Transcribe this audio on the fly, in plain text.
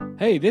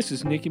Hey, this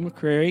is Nicky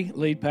McCreary,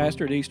 lead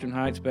pastor at Eastern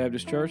Heights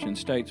Baptist Church in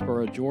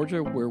Statesboro,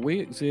 Georgia, where we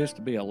exist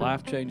to be a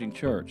life-changing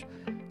church.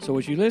 So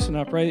as you listen,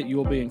 I pray that you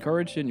will be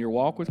encouraged in your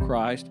walk with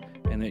Christ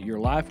and that your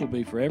life will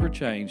be forever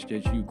changed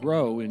as you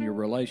grow in your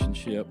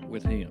relationship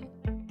with Him.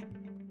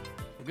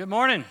 Well, good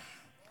morning.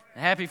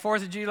 Happy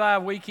 4th of July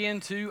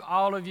weekend to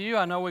all of you.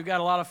 I know we've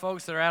got a lot of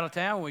folks that are out of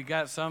town. We've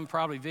got some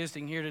probably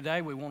visiting here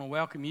today. We want to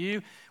welcome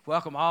you.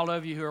 Welcome all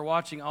of you who are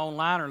watching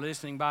online or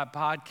listening by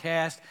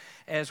podcast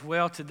as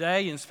well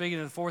today. And speaking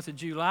of the 4th of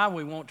July,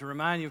 we want to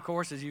remind you, of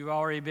course, as you've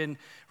already been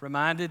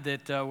reminded,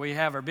 that we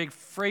have our big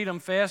Freedom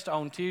Fest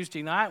on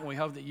Tuesday night. And we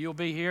hope that you'll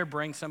be here.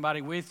 Bring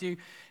somebody with you.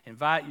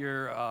 Invite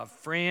your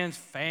friends,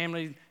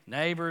 family,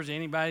 neighbors,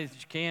 anybody that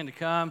you can to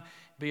come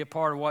be a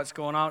part of what's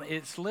going on.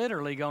 It's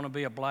literally going to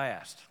be a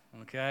blast.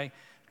 Okay,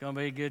 it's going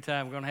to be a good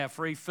time. We're going to have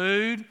free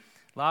food,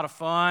 a lot of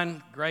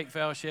fun, great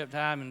fellowship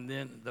time, and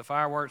then the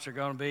fireworks are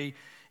going to be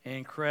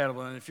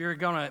incredible. And if you're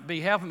going to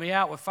be helping me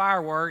out with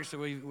fireworks,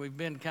 we've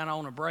been kind of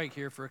on a break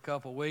here for a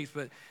couple of weeks,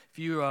 but if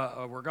you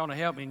were going to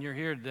help me and you're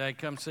here today,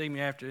 come see me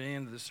after the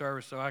end of the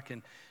service so I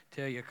can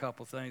tell you a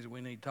couple of things that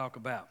we need to talk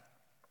about.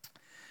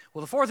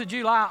 Well, the 4th of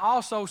July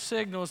also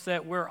signals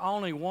that we're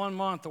only 1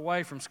 month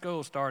away from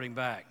school starting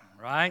back,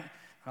 right?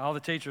 All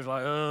the teachers are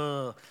like,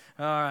 oh,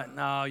 all right,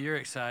 no, you're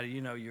excited.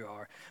 You know you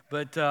are.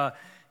 But,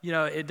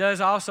 it does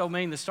also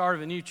mean the start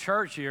of a new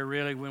church year,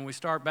 really, when we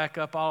start back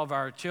up all of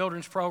our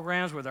children's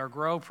programs with our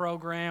GROW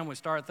program. We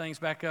start things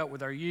back up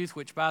with our youth,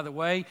 which, by the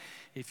way,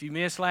 if you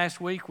missed last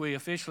week, we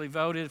officially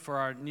voted for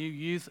our new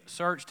youth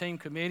search team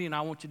committee, and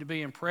I want you to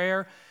be in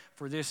prayer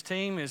for this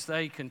team as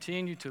they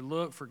continue to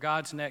look for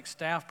God's next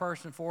staff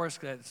person for us.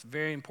 That's a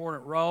very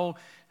important role.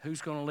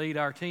 Who's going to lead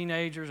our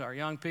teenagers, our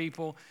young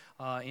people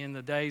in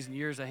the days and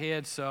years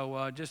ahead.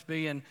 So just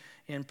be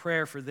in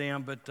prayer for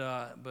them.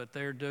 But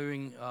they're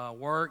doing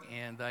work,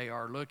 and they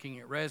are looking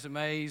at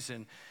resumes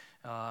and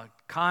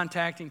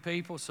contacting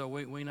people. So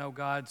we know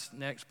God's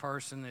next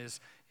person is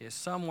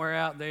somewhere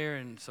out there,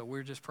 and so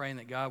we're just praying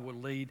that God will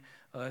lead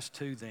us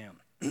to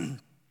them.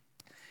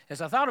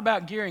 As I thought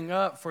about gearing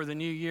up for the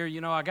new year,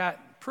 I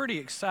got pretty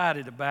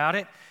excited about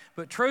it.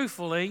 But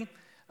truthfully,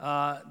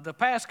 the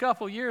past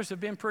couple years have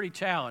been pretty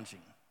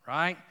challenging,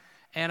 right?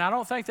 And I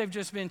don't think they've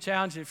just been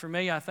challenging for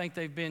me. I think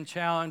they've been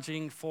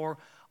challenging for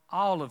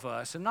all of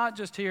us, and not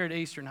just here at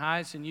Eastern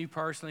Heights and you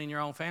personally and your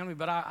own family,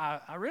 but I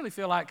really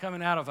feel like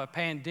coming out of a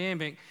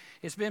pandemic,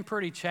 it's been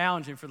pretty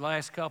challenging for the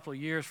last couple of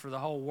years for the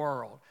whole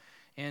world.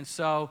 And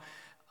so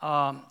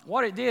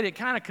what it did, it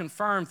kind of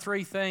confirmed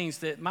three things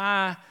that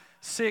my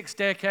 6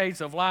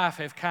 decades of life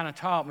have kind of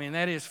taught me, and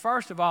that is,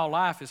 first of all,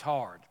 life is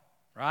hard,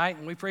 right?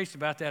 And we preached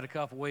about that a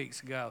couple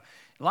weeks ago.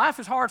 Life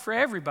is hard for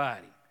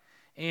everybody.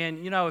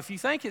 And, if you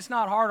think it's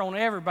not hard on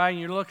everybody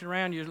and you're looking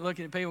around, you're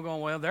looking at people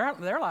going, well,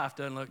 their life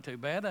doesn't look too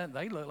bad.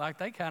 They look like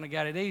they kind of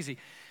got it easy.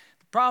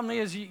 The problem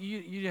is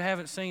you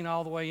haven't seen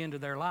all the way into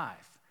their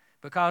life,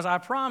 because I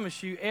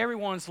promise you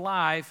everyone's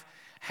life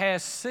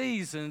has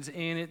seasons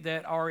in it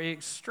that are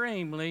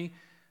extremely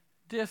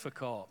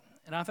difficult.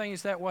 And I think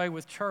it's that way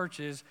with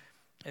churches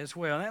as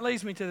well. And that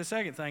leads me to the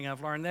second thing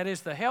I've learned. That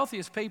is, the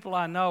healthiest people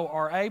I know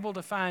are able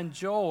to find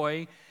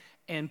joy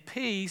and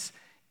peace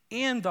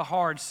in the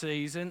hard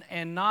season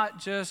and not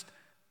just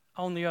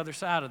on the other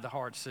side of the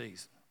hard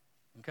season.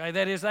 Okay,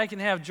 that is, they can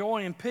have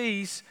joy and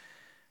peace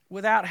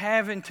without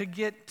having to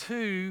get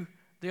to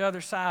the other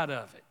side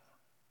of it.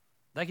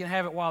 They can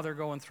have it while they're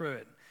going through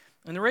it.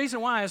 And the reason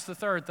why is the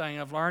third thing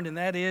I've learned, and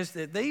that is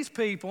that these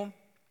people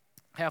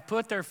have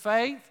put their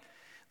faith,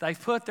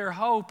 they've put their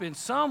hope in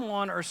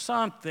someone or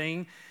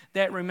something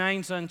that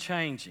remains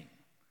unchanging.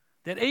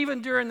 That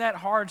even during that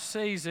hard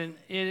season,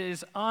 it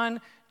is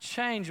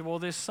unchangeable,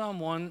 this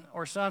someone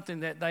or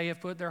something that they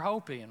have put their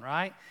hope in,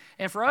 right?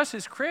 And for us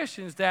as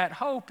Christians, that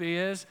hope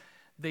is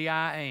the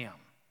I am.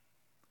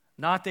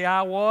 Not the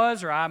I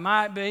was or I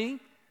might be,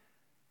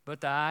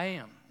 but the I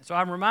am. So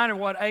I'm reminded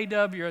what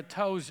A.W.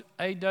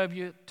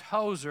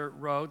 Tozer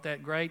wrote,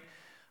 that great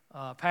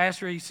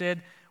pastor. He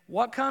said,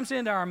 what comes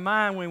into our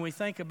mind when we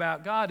think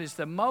about God is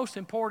the most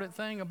important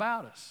thing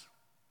about us.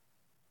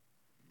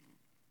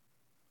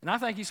 And I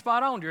think he's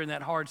spot on during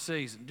that hard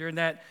season, during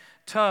that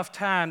tough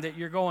time that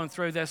you're going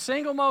through. The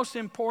single most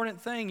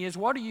important thing is,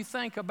 what do you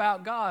think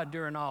about God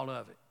during all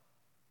of it?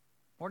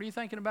 What are you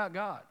thinking about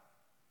God?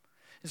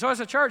 And so as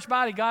a church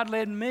body, God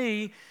led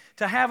me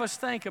to have us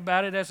think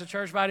about it as a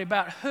church body,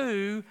 about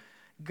who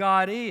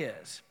God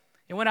is.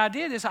 And when I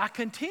did this, I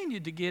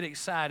continued to get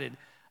excited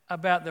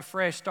about the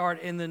fresh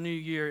start in the new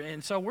year.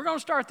 And so we're going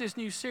to start this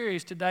new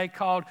series today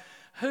called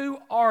Who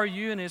Are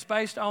You? And it's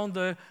based on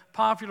the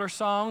popular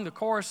song, the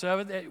chorus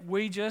of it that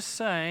we just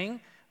sang,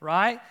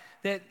 right?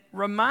 That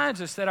reminds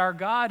us that our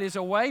God is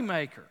a way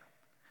maker.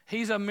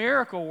 He's a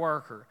miracle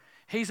worker.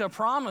 He's a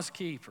promise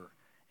keeper.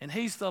 And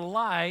He's the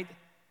light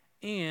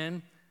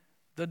in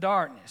the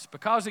darkness.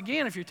 Because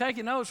again, if you're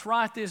taking notes,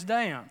 write this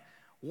down.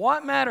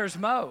 What matters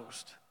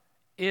most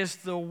is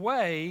the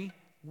way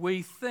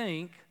we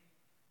think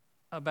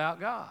about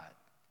God.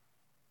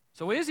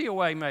 So is He a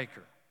way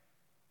maker?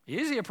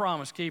 Is He a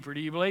promise keeper? Do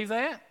you believe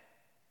that?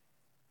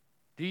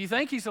 Do you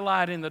think he's a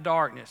light in the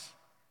darkness?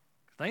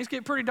 Things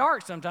get pretty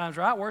dark sometimes,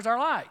 right? Where's our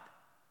light?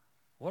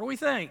 What do we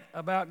think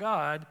about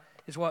God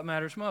is what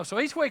matters most. So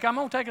each week I'm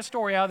going to take a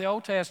story out of the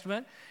Old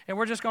Testament, and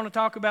we're just going to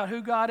talk about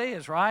who God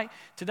is, right?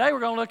 Today we're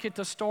going to look at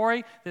the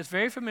story that's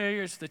very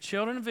familiar. It's the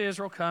children of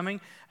Israel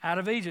coming out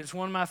of Egypt. It's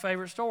one of my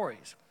favorite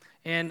stories.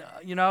 And,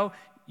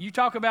 you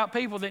talk about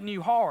people that knew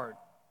hard.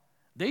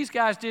 These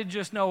guys didn't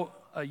just know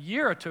a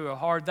year or two of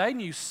hard. They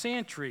knew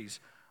centuries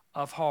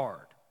of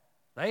hard.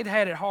 They'd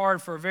had it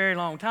hard for a very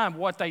long time.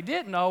 What they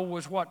didn't know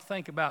was what to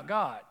think about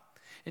God.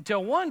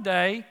 Until one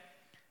day,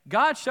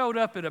 God showed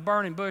up at a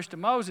burning bush to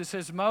Moses,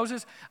 says,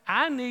 Moses,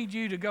 I need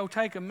you to go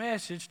take a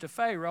message to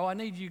Pharaoh. I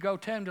need you to go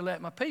tell him to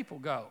let my people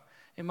go.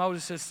 And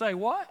Moses says, say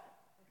what?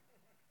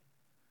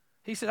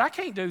 He said, I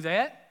can't do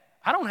that.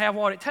 I don't have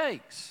what it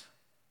takes.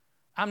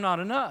 I'm not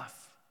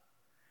enough.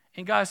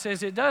 And God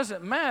says, it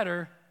doesn't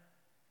matter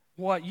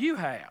what you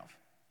have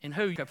and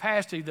who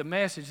capacity the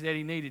message that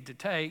he needed to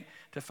take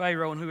to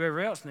Pharaoh and whoever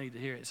else needed to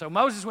hear it. So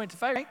Moses went to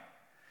Pharaoh,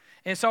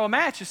 and so a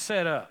match is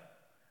set up.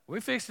 We're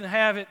fixing to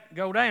have it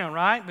go down,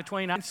 right? I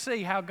can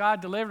see how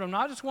God delivered them,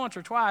 not just once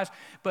or twice,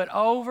 but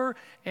over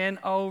and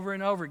over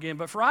and over again.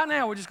 But for right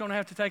now, we're just going to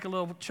have to take a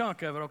little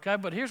chunk of it, okay?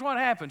 But here's what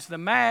happens. The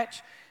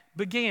match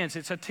begins.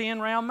 It's a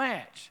 10-round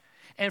match.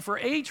 And for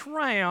each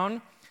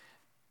round,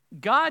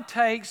 God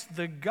takes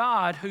the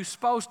God who's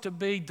supposed to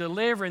be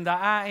delivering the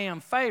I am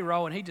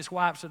Pharaoh, and he just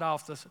wipes it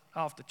off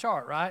the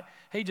chart, right?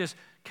 He just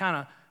kind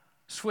of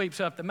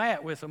sweeps up the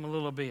mat with them a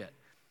little bit.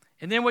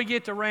 And then we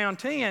get to round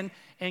 10,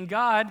 and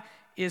God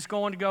is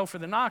going to go for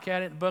the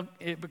knockout, but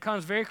it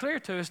becomes very clear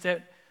to us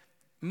that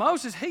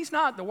Moses, he's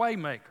not the way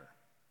maker.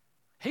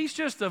 He's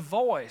just the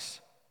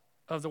voice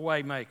of the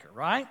way maker,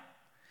 right?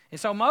 And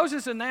so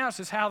Moses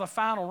announces how the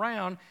final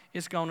round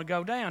is going to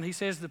go down. He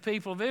says to the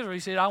people of Israel, he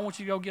said, I want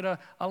you to go get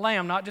a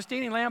lamb, not just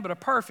any lamb, but a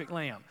perfect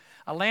lamb.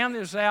 A lamb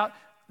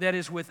that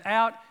is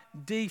without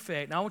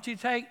defect. And I want you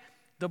to take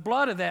the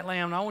blood of that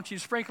lamb, and I want you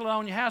to sprinkle it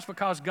on your house,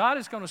 because God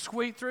is going to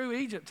sweep through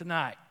Egypt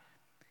tonight.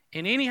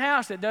 And any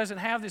house that doesn't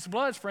have this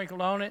blood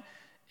sprinkled on it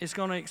is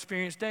going to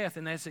experience death,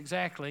 and that's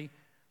exactly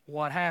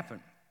what happened.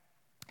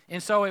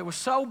 And so it was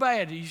so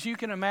bad, as you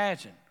can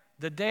imagine,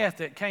 the death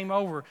that came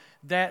over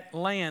that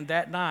land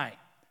that night.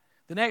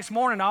 The next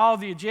morning, all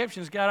the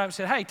Egyptians got up and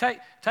said, hey,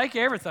 take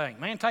everything,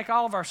 man. Take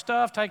all of our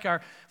stuff, take our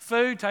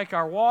food, take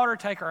our water,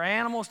 take our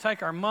animals,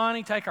 take our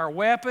money, take our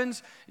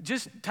weapons.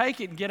 Just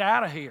take it and get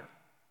out of here.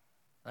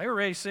 They were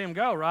ready to see him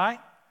go, right?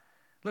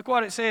 Look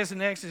what it says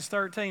in Exodus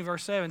 13,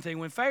 verse 17.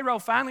 When Pharaoh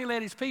finally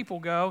let his people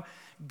go,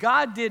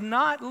 God did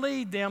not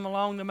lead them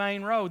along the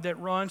main road that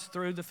runs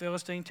through the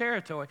Philistine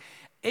territory,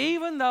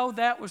 even though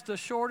that was the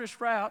shortest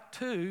route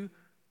to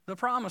the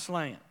promised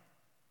land.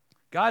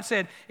 God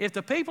said, if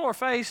the people are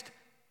faced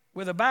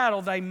with a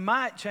battle, they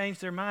might change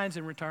their minds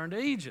and return to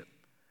Egypt.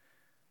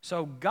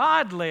 So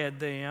God led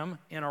them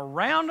in a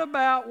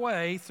roundabout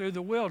way through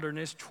the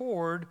wilderness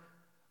toward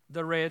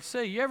the Red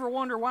Sea. You ever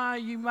wonder why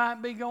you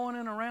might be going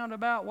in a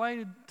roundabout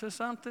way to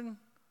something?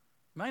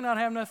 It may not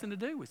have nothing to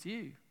do with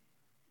you.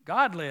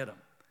 God led them.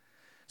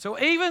 So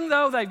even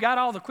though they've got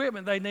all the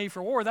equipment they need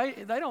for war,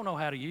 they don't know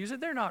how to use it.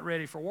 They're not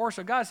ready for war.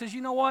 So God says,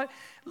 you know what?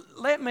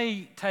 Let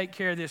me take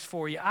care of this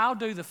for you. I'll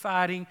do the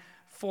fighting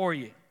for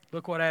you.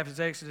 Look what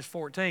happens in Exodus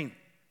 14.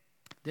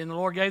 Then the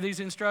Lord gave these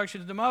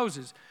instructions to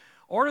Moses.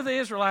 Order the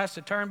Israelites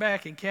to turn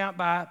back and camp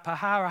by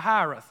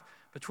Paharaharoth,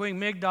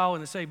 between Migdol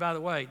and the sea. By the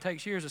way, it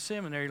takes years of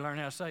seminary to learn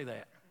how to say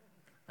that.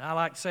 I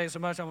like to say it so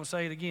much, I'm going to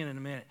say it again in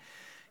a minute.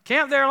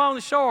 Camp there along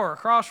the shore,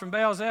 across from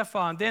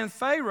Baal-zephon. Then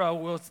Pharaoh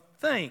will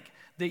think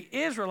the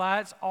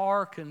Israelites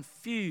are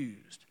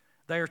confused.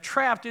 They are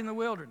trapped in the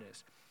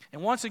wilderness.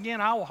 And once again,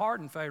 I will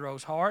harden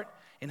Pharaoh's heart,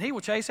 and he will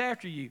chase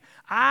after you.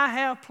 I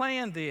have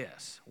planned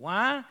this.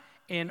 Why?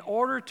 In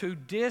order to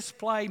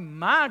display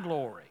my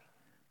glory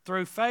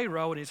through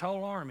Pharaoh and his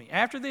whole army.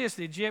 After this,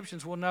 the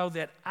Egyptians will know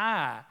that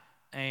I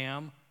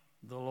am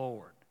the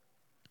Lord.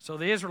 So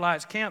the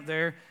Israelites camped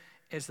there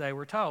as they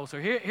were told. So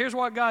here's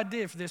what God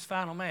did for this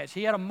final match.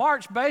 He had a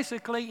march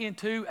basically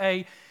into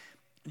a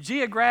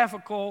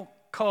geographical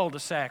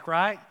cul-de-sac,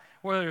 right?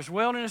 Where there's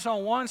wilderness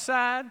on one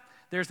side,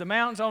 there's the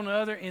mountains on the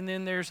other, and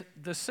then there's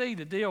the sea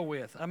to deal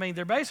with. I mean,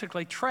 they're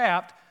basically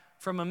trapped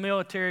from a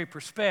military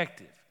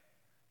perspective.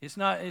 It's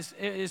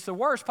the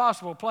worst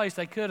possible place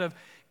they could have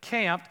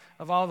camped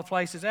of all the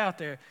places out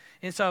there.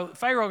 And so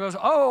Pharaoh goes,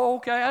 oh,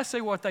 okay, I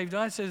see what they've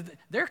done. He says,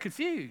 they're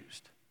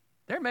confused.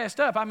 They're messed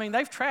up. I mean,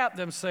 they've trapped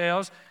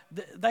themselves.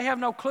 They have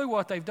no clue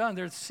what they've done.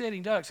 They're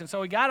sitting ducks. And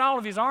so he got all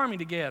of his army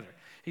together.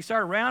 He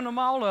started rounding them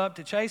all up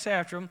to chase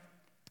after them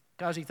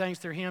because he thinks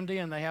they're hemmed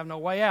in. They have no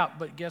way out.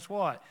 But guess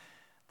what?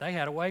 They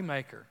had a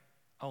waymaker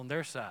on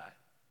their side.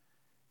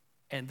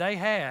 And they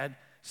had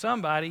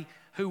somebody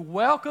who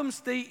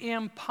welcomes the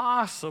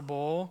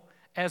impossible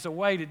as a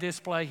way to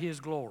display his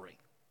glory.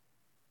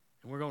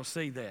 And we're going to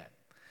see that.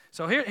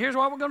 So here's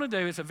what we're going to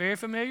do. It's a very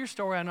familiar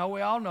story. I know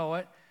we all know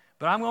it,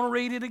 but I'm going to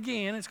read it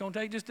again. It's going to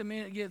take just a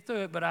minute to get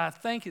through it, but I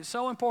think it's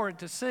so important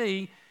to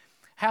see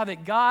how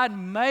that God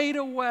made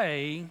a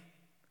way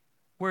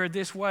where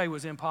this way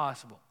was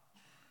impossible.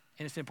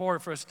 And it's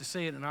important for us to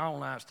see it in our own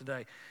lives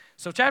today.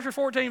 So chapter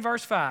 14,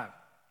 verse 5.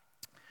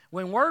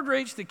 When word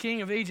reached the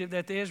king of Egypt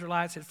that the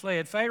Israelites had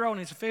fled, Pharaoh and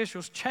his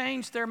officials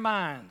changed their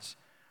minds.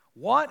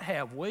 What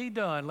have we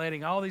done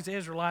letting all these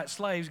Israelite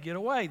slaves get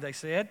away, they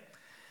said.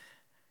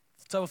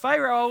 So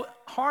Pharaoh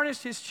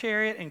harnessed his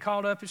chariot and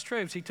called up his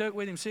troops. He took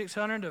with him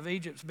 600 of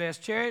Egypt's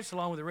best chariots,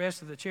 along with the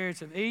rest of the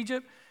chariots of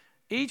Egypt,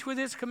 each with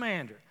its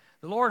commander.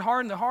 The Lord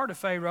hardened the heart of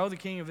Pharaoh, the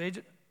king of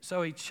Egypt,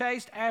 so he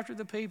chased after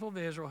the people of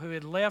Israel, who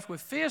had left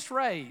with fists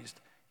raised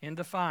in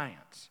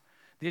defiance.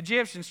 The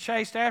Egyptians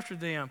chased after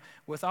them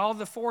with all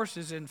the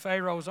forces in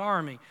Pharaoh's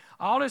army,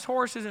 all his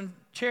horses and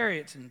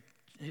chariots and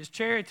his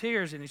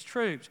charioteers and his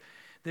troops.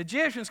 The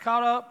Egyptians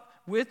caught up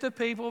with the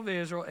people of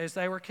Israel as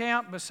they were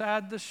camped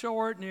beside the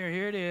shore near,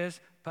 here it is,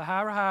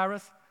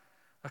 Paharahareth,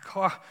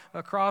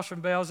 across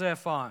from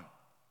Baal-zephon.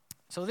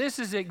 So this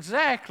is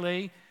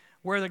exactly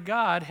where the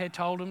God had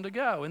told them to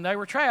go. And they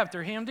were trapped.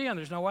 They're hemmed in.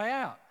 There's no way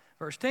out.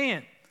 Verse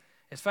 10,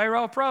 as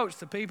Pharaoh approached,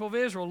 the people of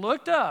Israel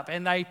looked up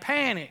and they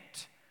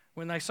panicked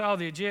when they saw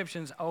the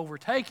Egyptians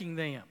overtaking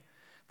them.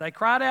 They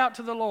cried out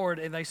to the Lord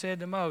and they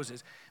said to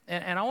Moses,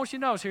 and I want you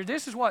to notice here,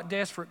 this is what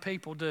desperate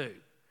people do.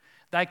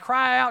 They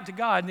cry out to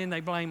God and then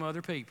they blame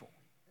other people.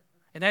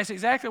 And that's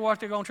exactly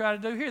what they're going to try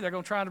to do here. They're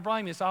going to try to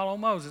blame this all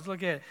on Moses.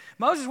 Look at it.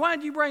 Moses, why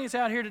did you bring us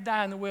out here to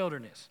die in the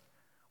wilderness?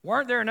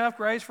 Weren't there enough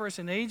graves for us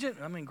in Egypt?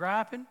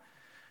 Griping.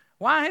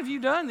 Why have you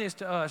done this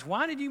to us?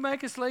 Why did you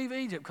make us leave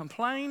Egypt?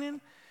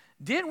 Complaining?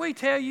 Didn't we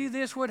tell you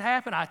this would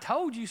happen? I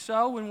told you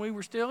so when we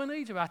were still in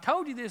Egypt. I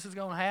told you this was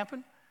going to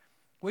happen.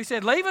 We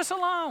said, leave us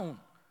alone.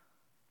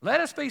 Let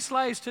us be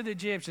slaves to the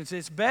Egyptians.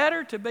 It's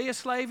better to be a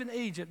slave in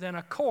Egypt than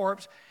a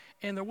corpse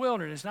in the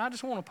wilderness. And I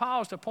just want to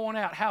pause to point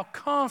out how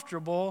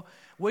comfortable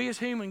we as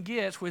humans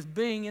get with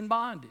being in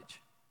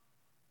bondage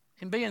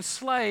and being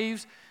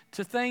slaves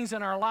to things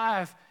in our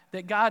life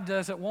that God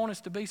doesn't want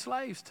us to be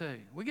slaves to.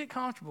 We get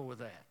comfortable with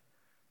that.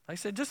 They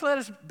said, just let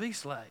us be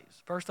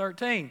slaves. Verse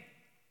 13.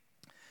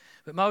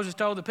 But Moses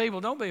told the people,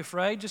 don't be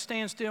afraid. Just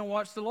stand still and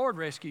watch the Lord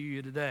rescue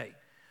you today.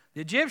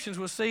 The Egyptians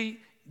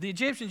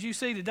you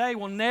see today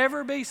will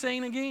never be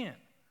seen again.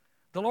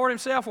 The Lord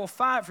himself will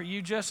fight for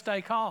you. Just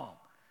stay calm.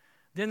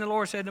 Then the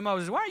Lord said to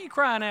Moses, why are you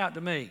crying out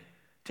to me?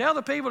 Tell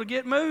the people to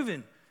get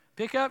moving.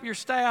 Pick up your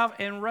staff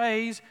and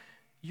raise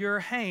your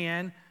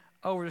hand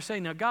over the sea.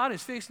 Now, God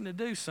is fixing to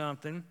do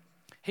something.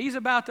 He's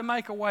about to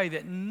make a way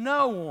that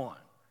no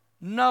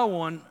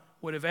one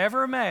would have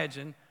ever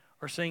imagined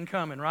or seen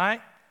coming, right?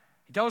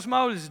 He told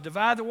Moses,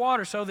 divide the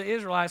water so the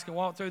Israelites can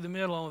walk through the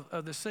middle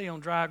of the sea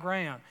on dry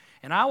ground.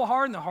 And I will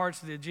harden the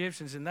hearts of the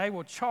Egyptians, and they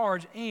will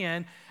charge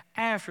in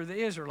after the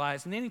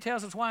Israelites. And then he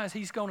tells us why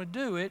he's going to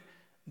do it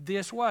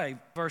this way.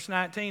 Verse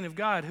 19 of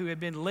God, who had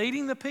been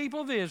leading the people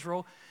of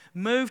Israel,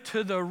 moved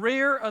to the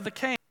rear of the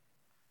camp.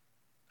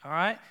 All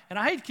right? And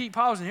I hate to keep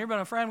pausing here, but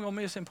I'm afraid I'm going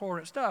to miss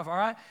important stuff, all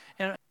right?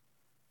 And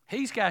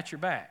he's got your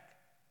back.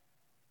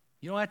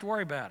 You don't have to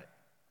worry about it.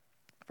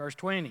 Verse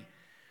 20.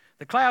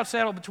 The cloud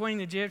settled between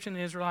the Egyptian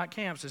and Israelite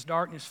camps. As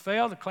darkness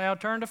fell, the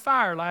cloud turned to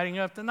fire, lighting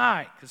up the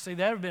night. Because, see,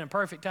 that would have been a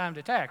perfect time to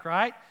attack,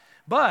 right?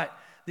 But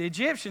the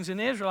Egyptians and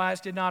the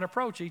Israelites did not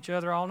approach each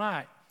other all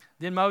night.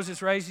 Then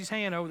Moses raised his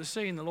hand over the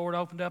sea, and the Lord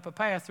opened up a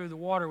path through the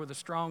water with a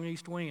strong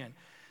east wind.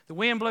 The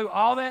wind blew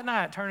all that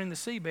night, turning the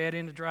seabed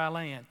into dry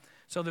land.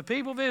 So the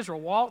people of Israel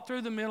walked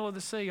through the middle of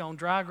the sea on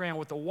dry ground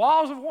with the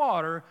walls of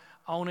water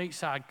on each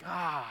side.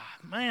 God,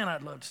 man,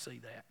 I'd love to see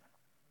that.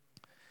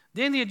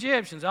 Then the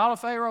Egyptians, all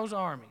of Pharaoh's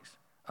armies,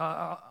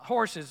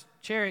 horses,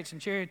 chariots, and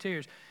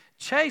charioteers,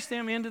 chased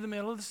them into the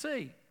middle of the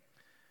sea.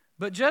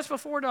 But just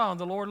before dawn,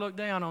 the Lord looked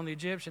down on the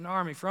Egyptian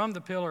army from the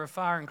pillar of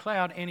fire and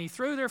cloud, and he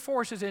threw their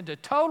forces into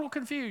total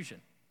confusion.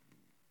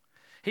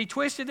 He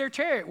twisted their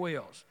chariot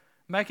wheels,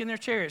 making their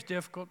chariots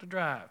difficult to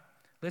drive.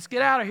 Let's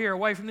get out of here,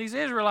 away from these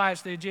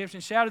Israelites, the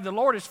Egyptians shouted. The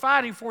Lord is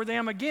fighting for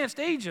them against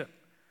Egypt.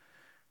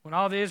 When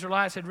all the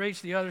Israelites had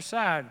reached the other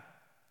side,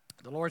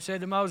 the Lord said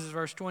to Moses,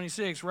 verse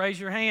 26, raise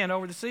your hand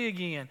over the sea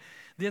again.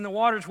 Then the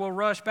waters will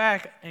rush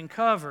back and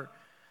cover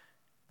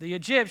the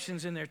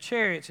Egyptians in their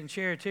chariots and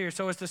charioteers.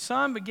 So as the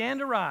sun began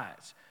to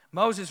rise,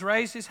 Moses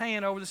raised his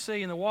hand over the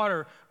sea, and the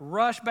water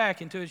rushed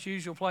back into its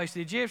usual place.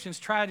 The Egyptians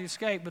tried to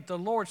escape, but the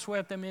Lord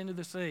swept them into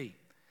the sea.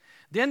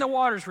 Then the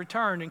waters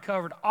returned and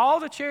covered all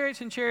the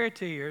chariots and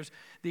charioteers,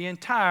 the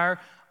entire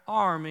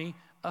army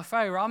of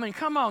Pharaoh.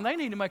 Come on, they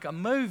need to make a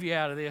movie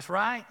out of this,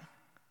 right?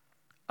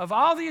 Of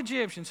all the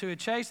Egyptians who had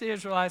chased the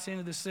Israelites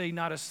into the sea,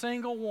 not a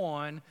single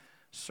one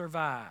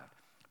survived.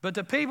 But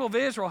the people of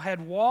Israel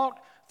had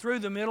walked through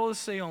the middle of the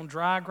sea on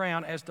dry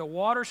ground as the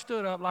water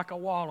stood up like a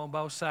wall on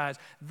both sides.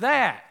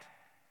 That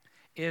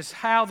is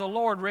how the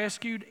Lord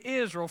rescued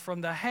Israel from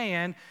the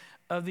hand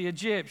of the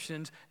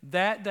Egyptians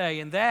that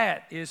day. And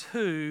that is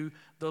who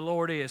the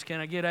Lord is. Can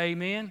I get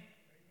amen?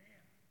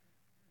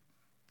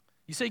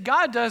 You see,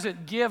 God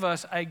doesn't give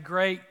us a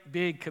great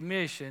big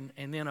commission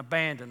and then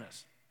abandon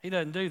us. He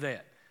doesn't do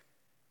that.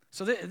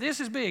 So this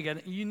is big,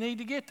 and you need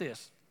to get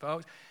this,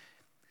 folks.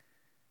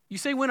 You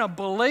see, when a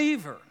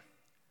believer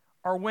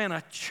or when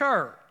a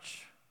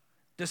church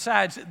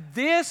decides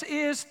this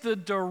is the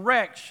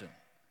direction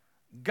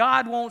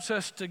God wants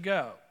us to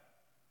go,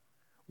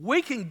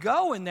 we can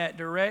go in that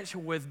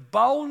direction with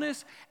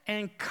boldness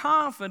and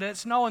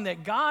confidence, knowing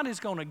that God is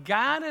going to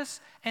guide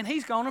us and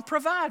He's going to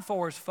provide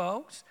for us,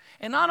 folks.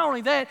 And not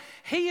only that,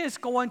 He is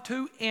going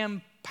to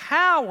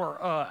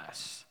empower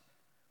us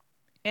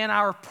in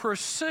our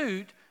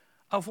pursuit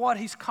of what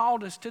He's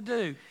called us to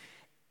do.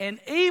 And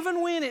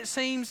even when it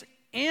seems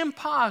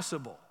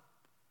impossible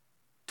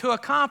to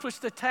accomplish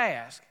the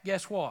task,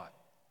 guess what?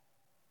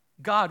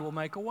 God will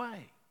make a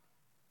way.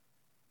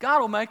 God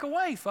will make a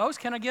way, folks.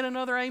 Can I get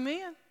another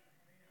amen?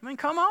 I mean,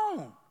 come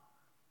on.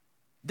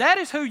 That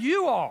is who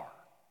you are.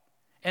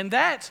 And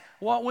that's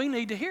what we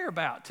need to hear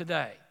about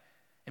today.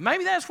 And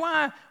maybe that's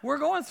why we're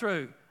going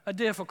through a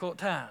difficult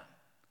time,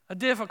 a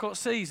difficult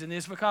season,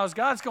 is because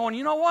God's going,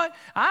 you know what?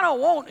 I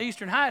don't want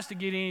Eastern Heights to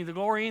get any of the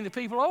glory, and the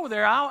people over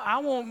there, I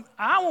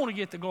want to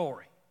get the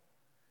glory.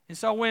 And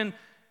so when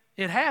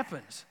it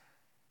happens,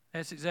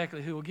 that's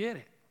exactly who will get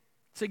it.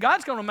 See,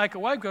 God's going to make a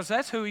way because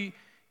that's who He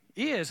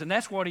is, and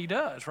that's what He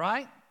does,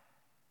 right?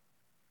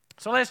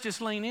 So let's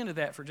just lean into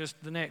that for just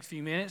the next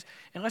few minutes,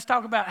 and let's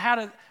talk about how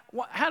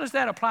does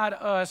that apply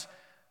to us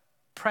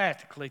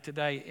practically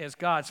today as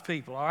God's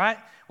people, all right?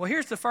 Well,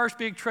 here's the first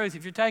big truth.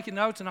 If you're taking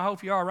notes, and I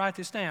hope you are, write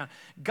this down.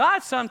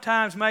 God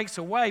sometimes makes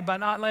a way by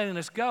not letting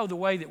us go the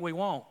way that we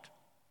want.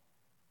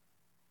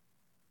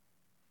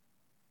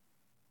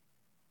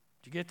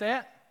 Did you get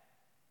that?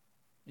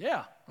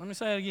 Yeah, let me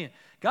say it again.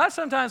 God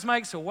sometimes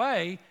makes a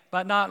way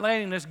by not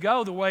letting us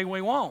go the way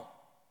we want.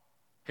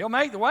 He'll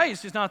make the way,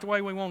 it's just not the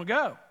way we want to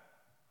go.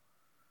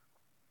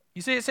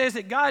 You see, it says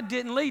that God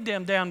didn't lead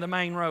them down the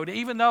main road,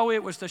 even though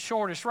it was the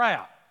shortest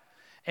route.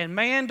 And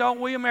man,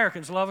 don't we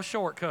Americans love a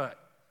shortcut.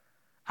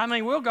 I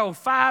mean, we'll go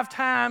 5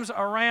 times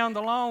around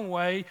the long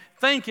way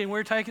thinking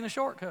we're taking a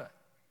shortcut.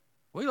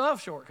 We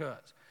love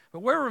shortcuts.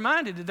 But we're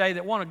reminded today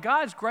that one of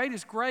God's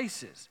greatest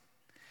graces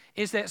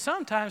is that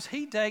sometimes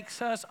He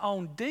takes us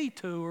on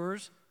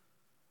detours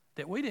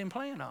that we didn't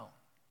plan on.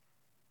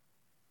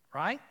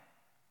 Right?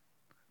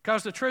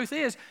 Because the truth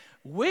is,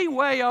 we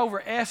way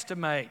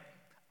overestimate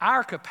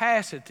our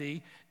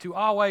capacity to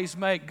always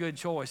make good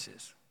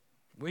choices.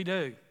 We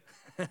do.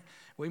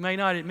 We may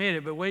not admit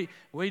it, but we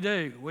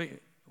do.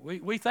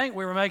 We think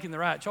we were making the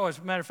right choice.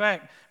 As a matter of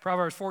fact,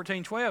 Proverbs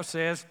 14:12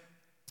 says,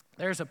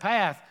 there's a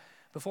path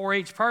before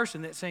each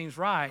person that seems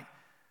right,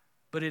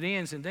 but it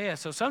ends in death.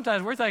 So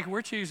sometimes we're thinking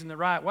we're choosing the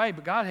right way,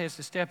 but God has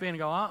to step in and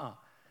go,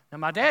 Now,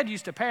 my dad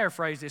used to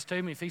paraphrase this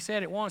to me. If he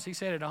said it once, he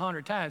said it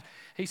 100 times.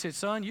 He said,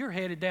 son, you're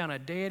headed down a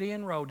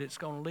dead-end road that's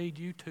going to lead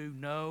you to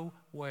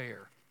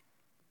nowhere.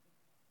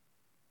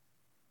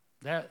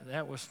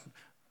 That was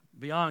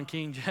beyond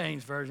King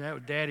James Version. That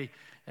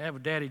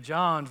was Daddy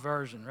John's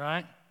version,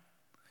 right?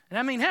 And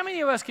I mean, how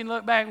many of us can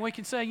look back and we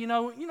can say, you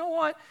know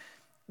what?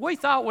 We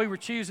thought we were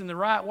choosing the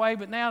right way,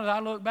 but now that I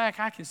look back,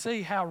 I can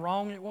see how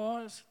wrong it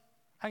was.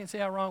 I can see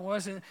how wrong it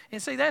was. And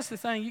see, that's the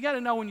thing. You got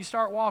to know when you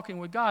start walking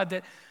with God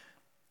that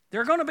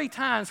there are going to be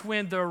times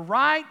when the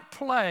right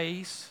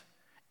place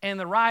and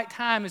the right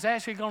time is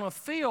actually going to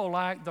feel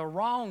like the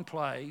wrong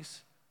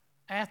place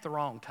at the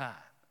wrong time.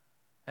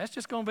 That's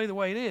just going to be the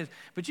way it is.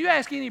 But you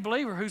ask any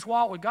believer who's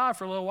walked with God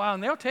for a little while,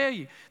 and they'll tell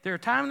you there are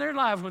times in their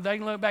lives when they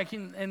can look back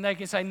and they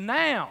can say,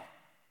 now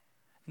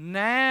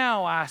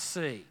I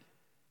see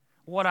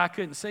what I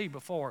couldn't see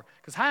before.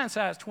 Because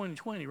hindsight's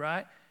 20/20,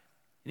 right?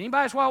 And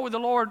anybody that's walked with the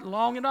Lord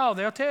long and all,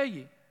 they'll tell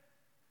you,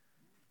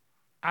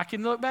 I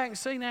can look back and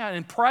see now,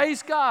 and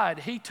praise God,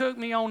 He took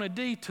me on a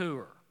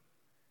detour.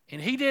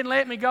 And He didn't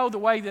let me go the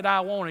way that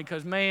I wanted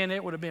because, man,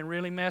 it would have been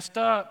really messed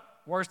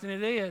up, worse than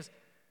it is.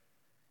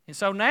 And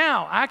so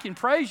now I can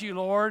praise You,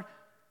 Lord,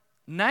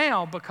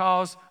 now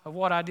because of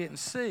what I didn't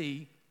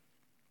see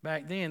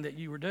back then that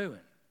You were doing.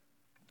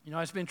 You know,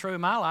 it's been true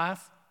in my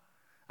life.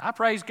 I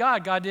praise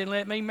God didn't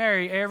let me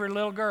marry every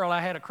little girl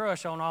I had a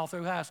crush on all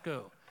through high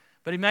school.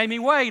 But He made me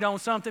wait on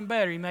something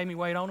better. He made me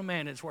wait on a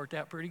man that's worked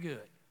out pretty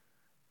good.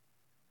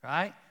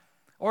 Right?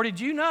 Or did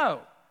you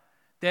know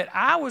that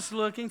I was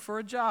looking for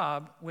a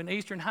job when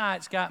Eastern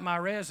Heights got my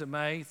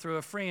resume through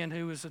a friend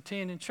who was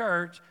attending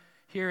church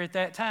here at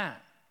that time?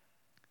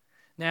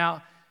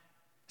 Now,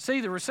 see,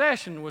 the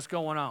recession was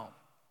going on.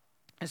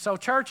 And so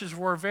churches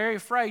were very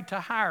afraid to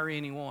hire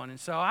anyone. And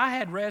so I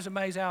had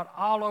resumes out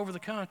all over the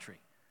country.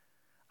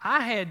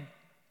 I had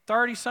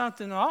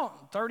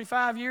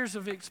 35 years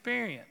of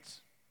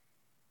experience.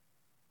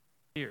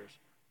 You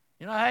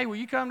know, hey, will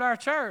you come to our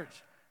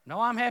church?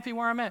 No, I'm happy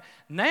where I'm at.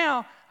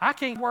 Now, I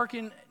can't work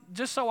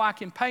just so I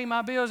can pay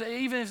my bills,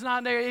 even if it's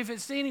not there, if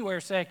it's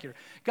anywhere secular.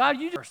 God,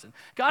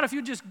 God, if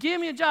you just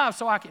give me a job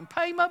so I can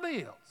pay my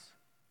bills.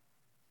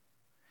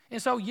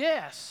 And so,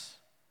 yes,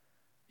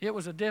 it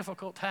was a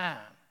difficult time.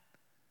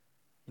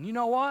 And you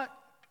know what?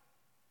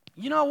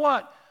 You know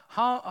what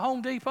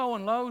Home Depot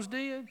and Lowe's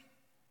did?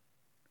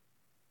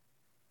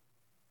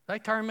 They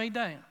turned me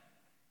down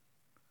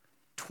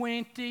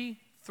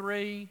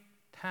 23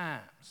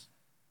 times.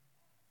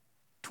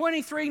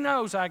 23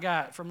 no's I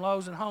got from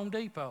Lowe's and Home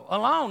Depot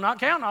alone, not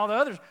counting all the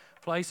other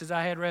places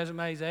I had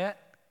resumes at.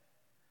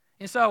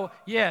 And so,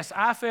 yes,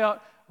 I felt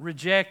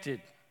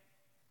rejected.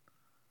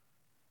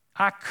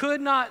 I could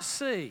not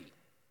see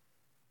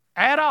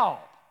at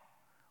all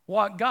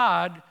what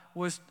God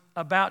was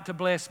about to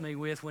bless me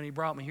with when he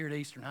brought me here to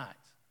Eastern Heights.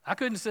 I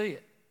couldn't see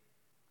it.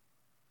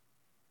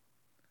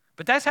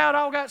 But that's how it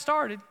all got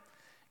started.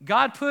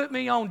 God put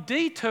me on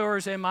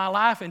detours in my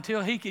life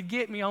until he could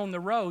get me on the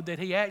road that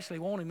he actually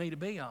wanted me to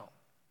be on.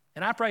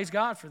 And I praise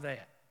God for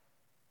that.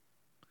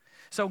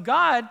 So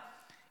God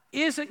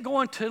isn't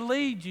going to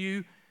lead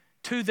you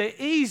to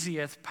the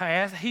easiest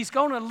path. He's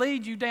going to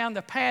lead you down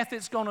the path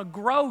that's going to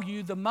grow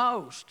you the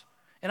most.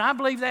 And I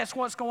believe that's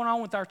what's going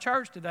on with our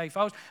church today,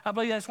 folks. I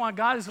believe that's why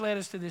God has led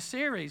us to this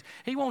series.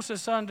 He wants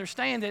us to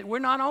understand that we're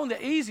not on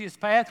the easiest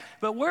path,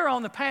 but we're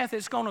on the path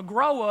that's going to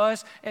grow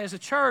us as a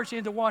church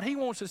into what he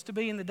wants us to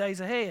be in the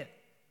days ahead.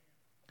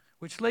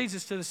 Which leads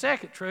us to the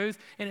second truth,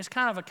 and it's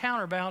kind of a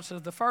counterbalance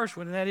of the first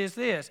one, and that is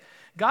this.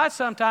 God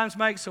sometimes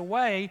makes a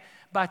way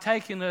by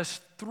taking us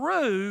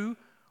through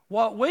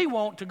what we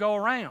want to go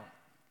around.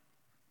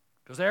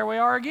 Because there we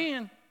are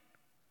again.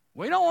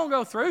 We don't want to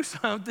go through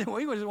something.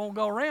 We just want to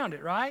go around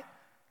it, right?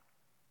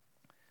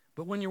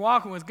 But when you're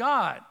walking with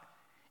God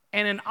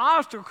and an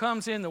obstacle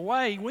comes in the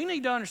way, we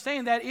need to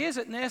understand that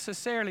isn't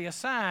necessarily a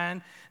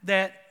sign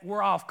that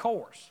we're off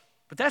course.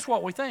 But that's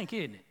what we think,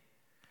 isn't it?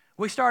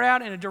 We start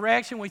out in a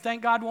direction we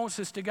think God wants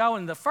us to go,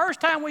 and the first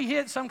time we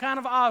hit some kind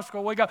of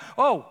obstacle, we go,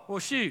 oh, well,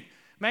 shoot,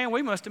 man,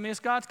 we must have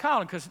missed God's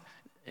calling, because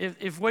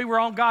if we were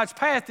on God's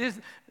path,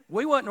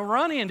 we wouldn't have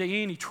run into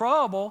any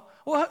trouble.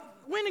 Well,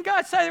 when did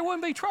God say there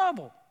wouldn't be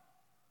trouble?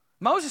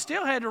 Moses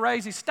still had to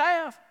raise his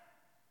staff.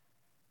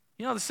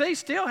 You know, the sea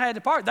still had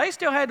to part. They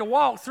still had to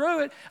walk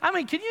through it. I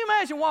mean, can you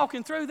imagine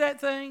walking through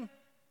that thing?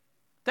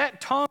 That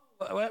tunnel,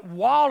 that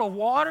wall of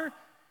water?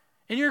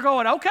 And you're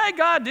going, okay,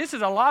 God, this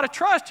is a lot of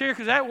trust here,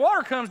 because that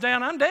water comes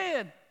down, I'm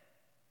dead.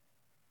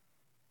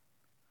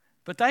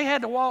 But they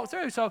had to walk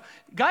through. So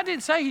God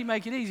didn't say he'd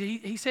make it easy.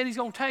 He said he's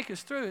going to take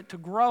us through it to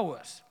grow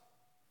us.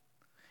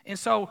 And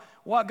so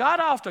what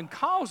God often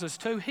calls us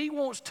to, he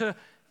wants to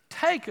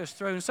take us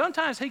through. And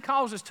sometimes he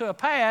calls us to a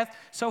path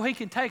so he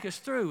can take us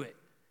through it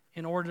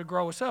in order to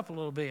grow us up a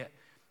little bit.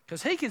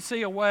 Because he can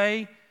see a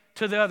way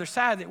to the other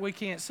side that we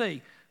can't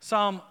see.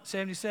 Psalm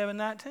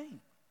 77:19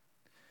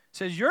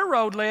 says, your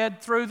road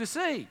led through the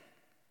sea,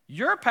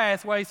 your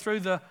pathway through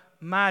the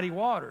mighty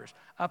waters,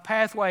 a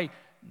pathway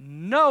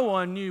no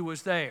one knew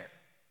was there.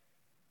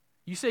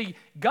 You see,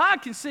 God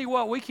can see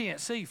what we can't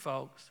see,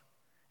 folks.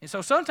 And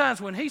so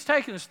sometimes when he's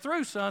taking us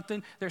through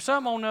something, there's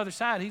something on the other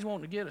side he's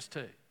wanting to get us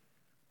to.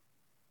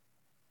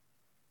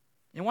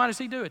 And why does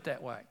he do it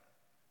that way?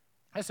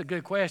 That's a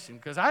good question,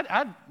 because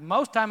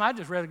most of the time I'd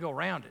just rather go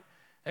around it.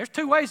 There's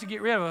two ways to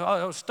get rid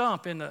of a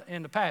stump in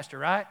the pasture,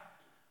 right?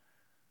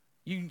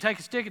 You can take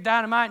a stick of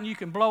dynamite and you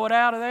can blow it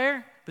out of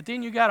there, but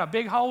then you got a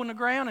big hole in the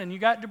ground and you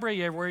got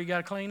debris everywhere you got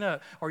to clean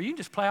up. Or you can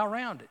just plow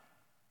around it.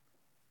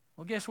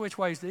 Well, guess which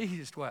way is the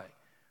easiest way?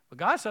 But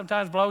God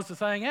sometimes blows the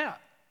thing out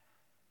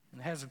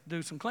and has to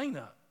do some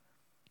cleanup.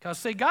 Because,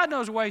 see, God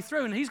knows a way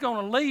through, and he's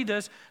going to lead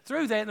us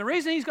through that. And the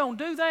reason he's going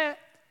to do that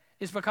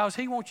is because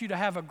he wants you to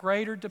have a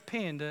greater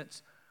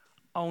dependence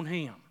on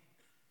him.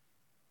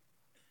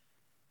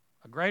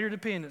 A greater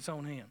dependence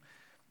on him.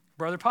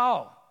 Brother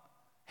Paul,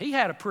 he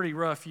had a pretty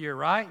rough year,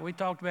 right? We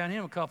talked about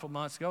him a couple of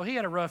months ago. He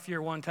had a rough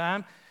year one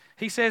time.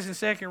 He says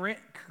in 2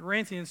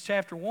 Corinthians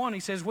chapter 1, he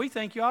says, we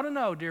think you ought to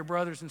know, dear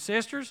brothers and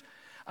sisters,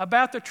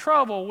 about the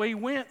trouble we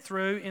went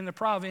through in the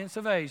province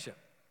of Asia.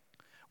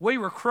 We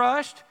were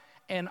crushed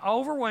and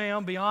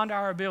overwhelmed beyond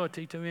our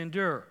ability to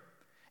endure.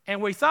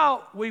 And we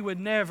thought we would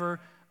never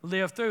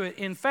live through it.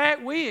 In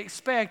fact, we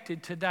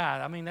expected to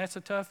die. I mean, that's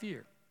a tough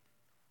year.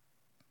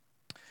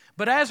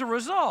 But as a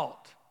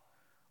result,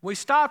 we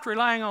stopped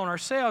relying on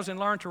ourselves and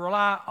learned to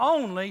rely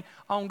only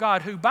on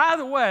God, who, by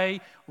the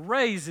way,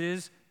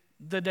 raises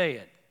the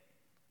dead.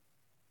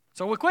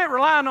 So we quit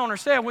relying on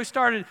ourselves. We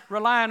started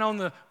relying on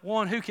the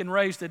one who can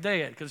raise the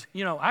dead. Because,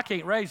 you know, I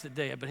can't raise the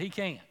dead, but he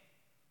can.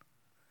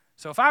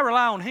 So if I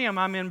rely on him,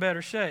 I'm in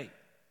better shape.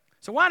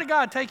 So why did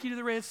God take you to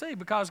the Red Sea?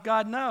 Because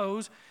God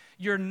knows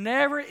you're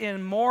never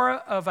in more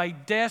of a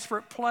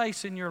desperate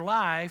place in your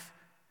life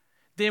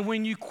than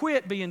when you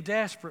quit being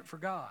desperate for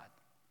God.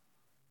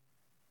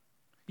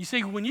 You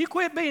see, when you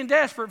quit being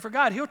desperate for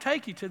God, he'll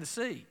take you to the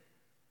sea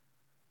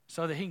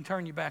so that he can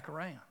turn you back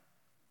around.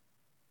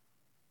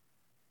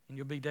 And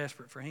you'll be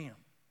desperate for him.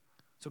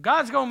 So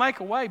God's going to make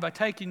a way by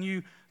taking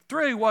you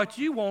through what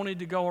you wanted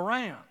to go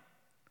around.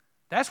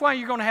 That's why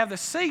you're going to have the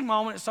sea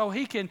moment, so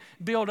he can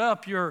build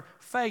up your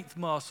faith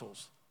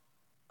muscles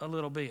a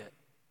little bit.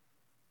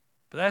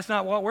 But that's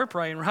not what we're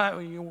praying, right?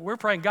 We're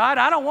praying, God,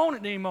 I don't want it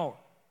anymore.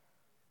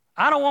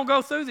 I don't want to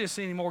go through this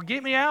anymore.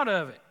 Get me out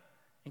of it.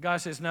 And God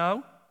says,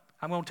 no,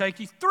 I'm going to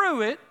take you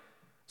through it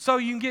so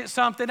you can get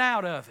something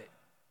out of it.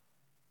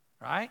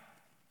 Right?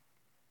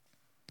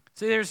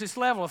 See, there's this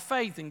level of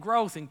faith and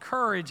growth and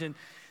courage and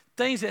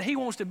things that he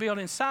wants to build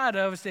inside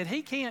of us that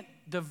he can't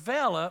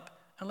develop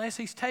unless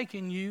he's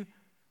taking you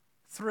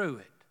through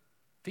it.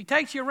 If he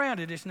takes you around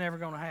it, it's never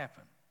going to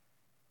happen.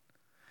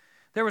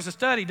 There was a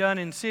study done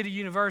in City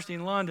University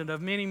in London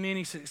of many,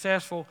 many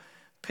successful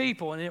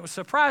people, and it was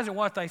surprising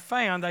what they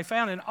found. They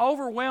found an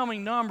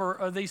overwhelming number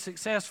of these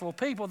successful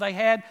people, they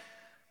had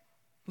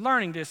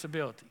learning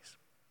disabilities.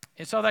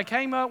 And so they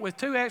came up with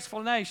two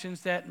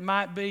explanations that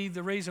might be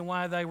the reason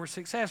why they were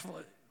successful.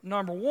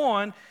 Number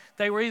one,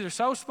 they were either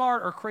so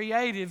smart or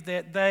creative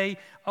that they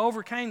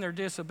overcame their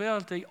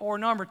disability, or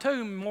number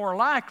two, more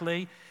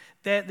likely,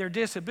 that their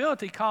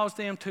disability caused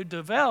them to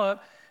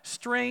develop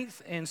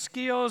strength and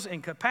skills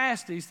and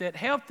capacities that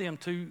helped them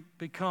to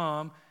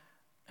become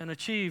an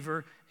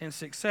achiever and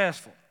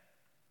successful.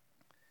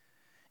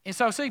 And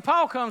so, see,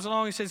 Paul comes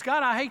along and says,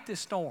 God, I hate this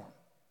storm.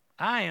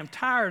 I am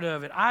tired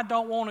of it. I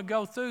don't want to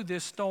go through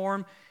this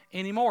storm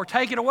anymore.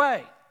 Take it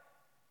away.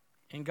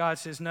 And God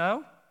says,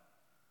 no,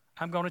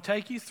 I'm going to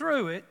take you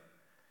through it,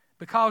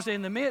 because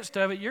in the midst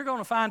of it, you're going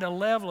to find a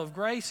level of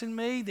grace in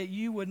me that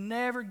you would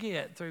never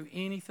get through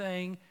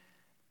anything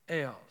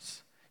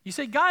else. You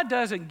see, God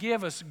doesn't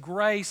give us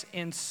grace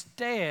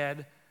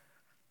instead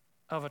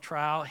of a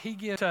trial. He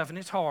gives tough, and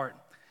it's hard.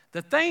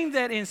 The thing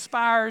that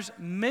inspires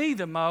me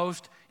the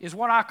most is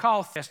what I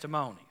call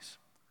testimonies,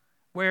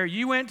 where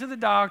you went to the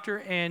doctor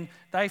and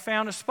they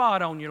found a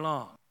spot on your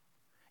lung.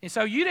 And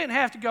so you didn't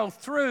have to go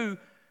through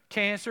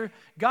cancer.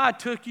 God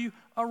took you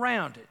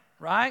around it,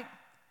 right?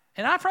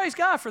 And I praise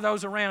God for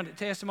those around it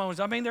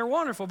testimonies. I mean, they're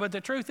wonderful, but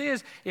the truth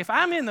is, if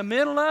I'm in the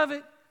middle of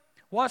it,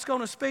 what's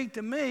going to speak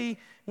to me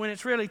when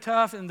it's really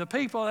tough, and the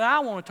people that I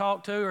want to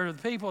talk to are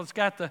the people that's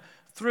got the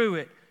through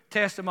it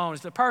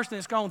testimonies, the person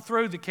that's gone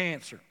through the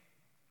cancer,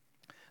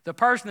 the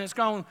person that's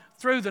gone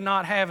through the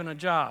not having a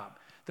job,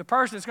 the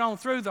person that's gone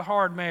through the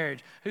hard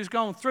marriage, who's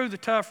gone through the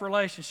tough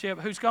relationship,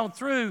 who's gone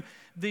through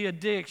the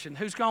addiction,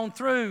 who's gone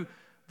through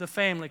the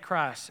family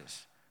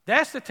crisis.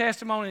 That's the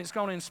testimony that's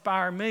going to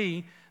inspire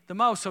me the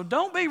most. So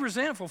don't be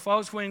resentful,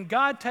 folks, when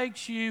God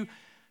takes you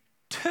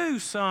to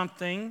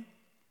something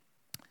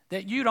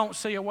that you don't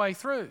see a way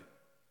through,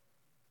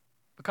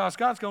 because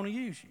God's going to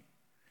use you.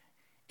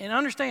 And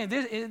understand,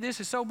 this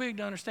is so big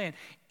to understand.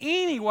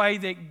 Any way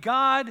that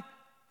God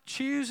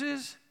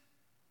chooses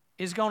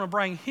is going to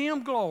bring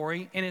Him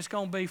glory, and it's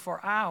going to be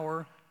for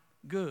our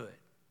good,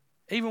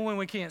 even when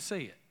we can't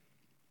see it.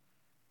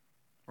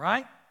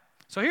 Right?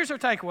 So here's our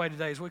takeaway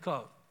today as we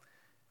close.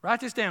 Write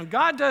this down.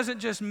 God doesn't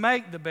just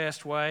make the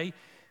best way.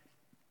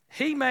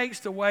 He makes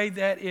the way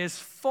that is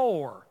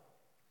for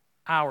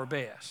our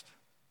best.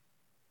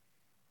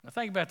 Now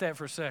think about that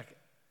for a second.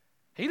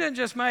 He doesn't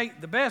just make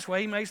the best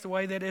way. He makes the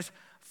way that is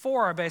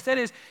for our best. That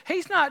is,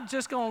 He's not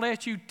just going to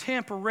let you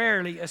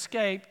temporarily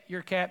escape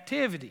your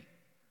captivity.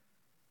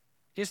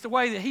 It's the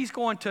way that He's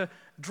going to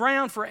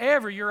drown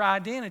forever your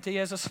identity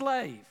as a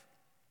slave.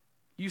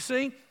 You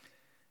see?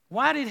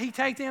 Why did He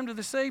take them to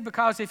the sea?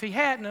 Because if He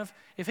hadn't,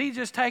 if He'd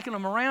just taken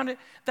them around it,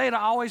 they'd have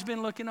always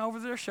been looking over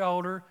their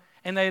shoulder,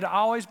 and they'd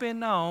always been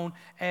known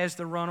as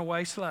the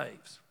runaway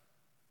slaves.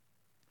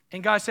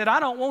 And God said, I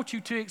don't want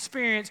you to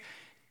experience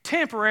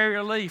temporary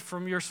relief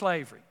from your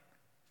slavery.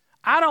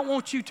 I don't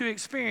want you to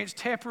experience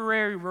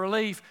temporary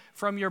relief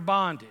from your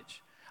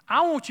bondage.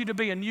 I want you to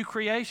be a new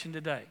creation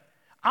today.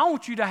 I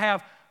want you to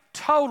have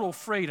total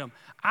freedom.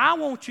 I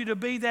want you to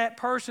be that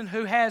person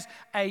who has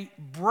a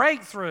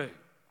breakthrough.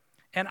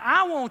 And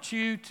I want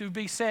you to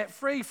be set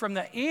free from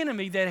the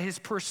enemy that has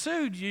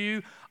pursued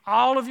you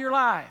all of your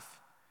life.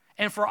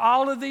 And for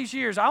all of these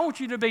years, I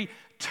want you to be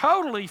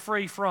totally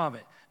free from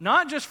it.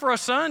 Not just for a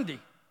Sunday,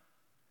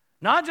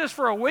 not just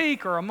for a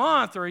week or a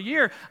month or a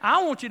year.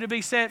 I want you to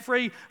be set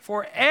free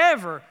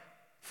forever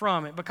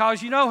from it.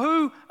 Because you know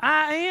who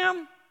I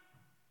am?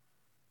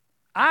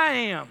 I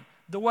am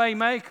the way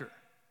maker.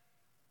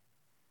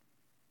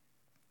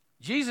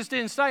 Jesus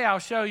didn't say, I'll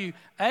show you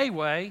a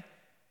way.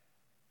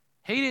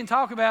 He didn't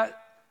talk about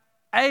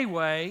a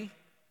way.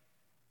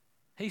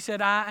 He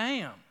said, I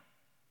am.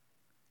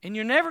 And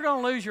you're never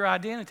going to lose your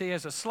identity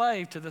as a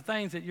slave to the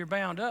things that you're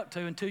bound up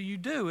to until you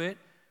do it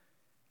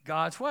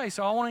God's way.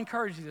 So I want to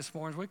encourage you this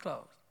morning as we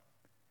close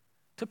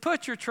to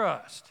put your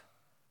trust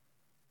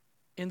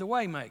in the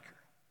way maker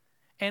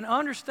and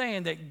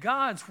understand that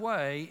God's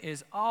way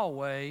is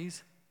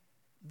always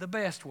the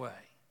best way,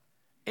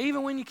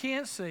 even when you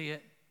can't see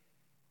it,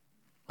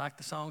 like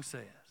the song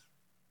says.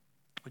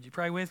 Would you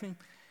pray with me?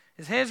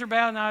 His heads are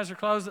bowed and eyes are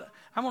closed.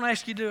 I'm going to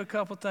ask you to do a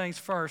couple things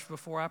first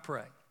before I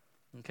pray,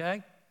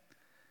 okay?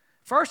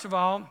 First of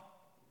all,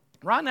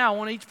 right now I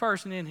want each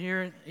person in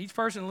here, each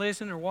person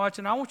listening or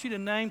watching, I want you to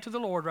name to the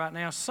Lord right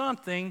now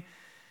something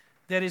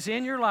that is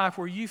in your life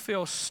where you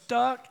feel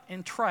stuck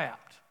and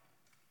trapped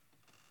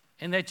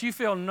and that you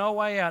feel no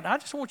way out. I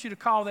just want you to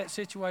call that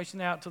situation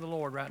out to the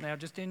Lord right now,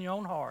 just in your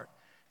own heart,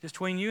 just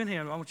between you and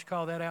Him. I want you to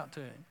call that out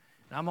to Him.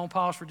 And I'm going to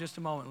pause for just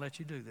a moment and let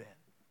you do that.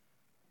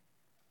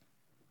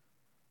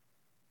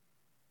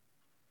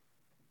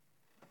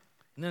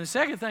 And then the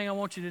second thing I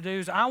want you to do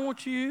is I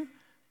want you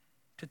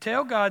to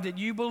tell God that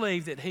you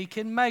believe that He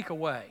can make a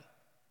way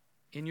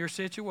in your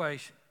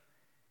situation.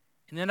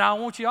 And then I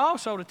want you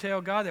also to tell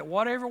God that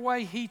whatever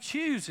way He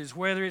chooses,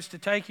 whether it's to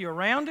take you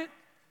around it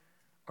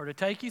or to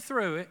take you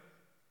through it,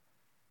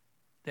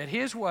 that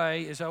His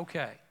way is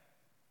okay,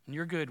 and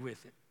you're good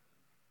with it.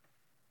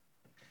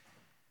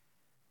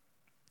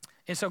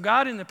 And so,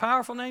 God, in the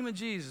powerful name of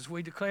Jesus,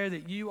 we declare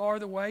that you are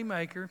the way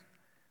maker,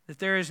 that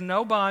there is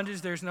no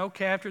bondage, there's no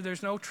captive,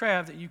 there's no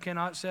trap that you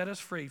cannot set us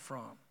free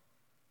from,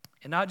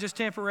 and not just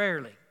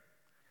temporarily.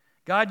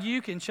 God,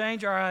 you can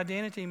change our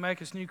identity and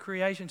make us new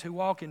creations who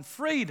walk in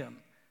freedom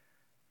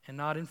and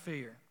not in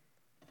fear.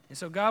 And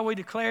so, God, we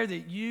declare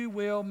that you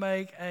will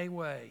make a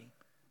way.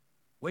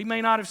 We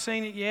may not have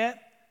seen it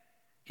yet.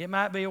 It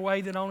might be a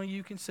way that only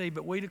you can see,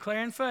 but we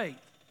declare in faith,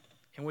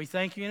 and we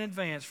thank you in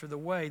advance for the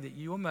way that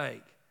you will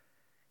make,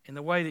 in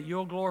the way that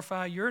you'll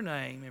glorify your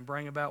name and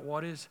bring about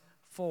what is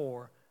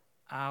for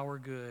our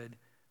good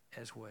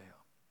as well.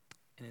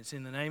 And it's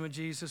in the name of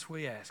Jesus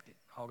we ask it.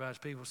 All God's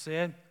people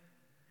said,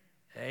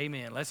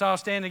 amen. Let's all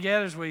stand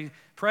together as we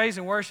praise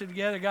and worship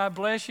together. God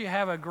bless you.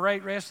 Have a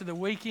great rest of the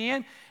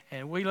weekend,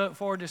 and we look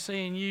forward to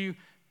seeing you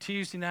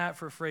Tuesday night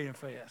for Freedom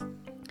Fest.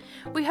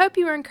 We hope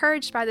you were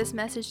encouraged by this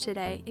message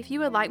today. If you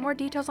would like more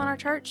details on our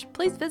church,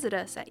 please visit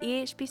us at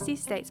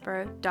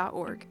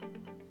ehbcstatesboro.org.